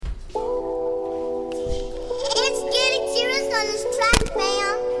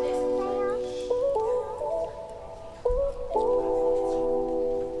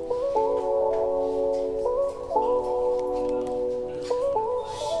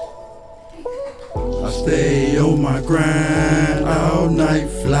Stay on my grind, all night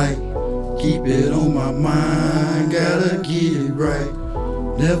flight. Keep it on my mind, gotta get it right.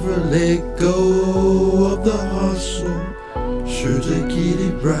 Never let go of the hustle, sure to get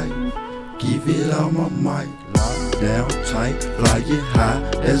it right. Give it all my might, lock down tight, fly it high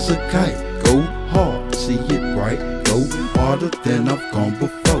as a kite. Go hard, see it bright, go harder than I've gone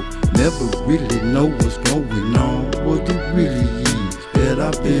before. Never really know what's going on, what it really is that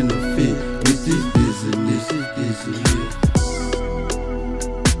I benefit with this business,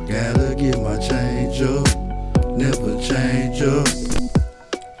 Gotta get my change up, never change up.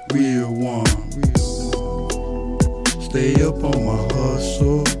 Real one. Stay up on my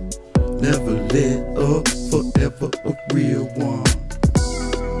hustle, never let up, forever a real one.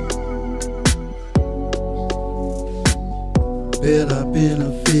 Bet I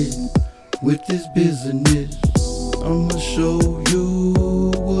benefit with this business. I'ma show you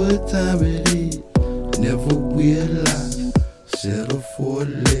what time it is. Never will lie, settle for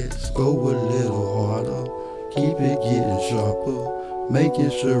less. Go a little harder, keep it getting sharper.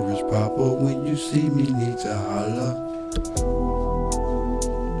 Making sure it's proper. When you see me, need to holler.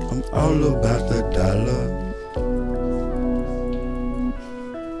 I'm all about the dollar.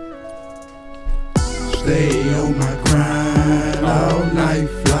 Stay on my grind, all night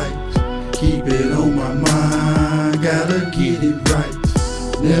flights. Keep it on my mind, gotta get it right.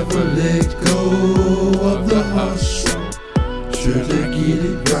 Never let go of the hustle, sure to get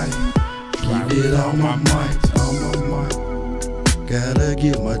it right. Keep it on my mind, on my mind. Gotta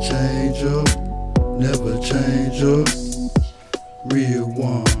get my change up, never change up. Real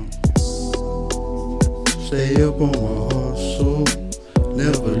one. Stay up on my hustle,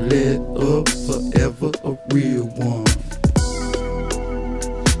 never let up, forever a real one.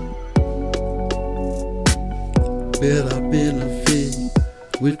 Bet I benefit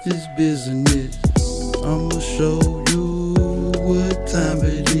with this business. I'ma show you what time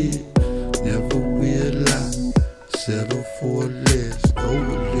it is. Never will lie, settle for less. Go a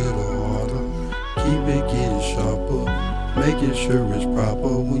little harder, keep it getting sharper. Making sure it's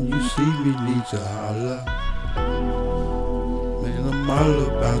proper. When you see me, need to holler. Man, I'm all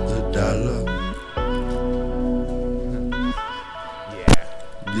about the dollar. Yeah.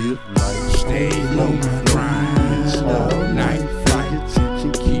 Live life, Stay on my grind, all night flight.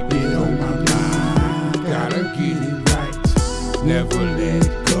 Keep it on my mind, gotta get it right. Never let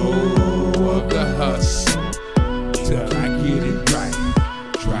go of the hustle till I get it right.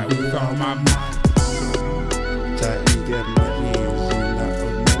 Try with all my might. Tighten got my hands in, not a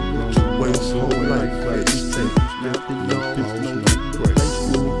moment to waste. Whole life like this takes nothing, no break.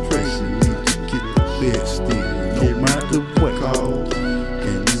 Tracing need to get the best in, no matter what.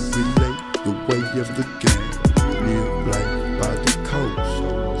 Can you relate the way of the game? Live life by the coast,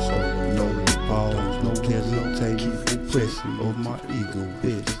 so no pause, no hesitation, pressing on my ego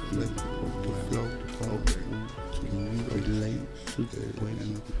best. The flow, relate to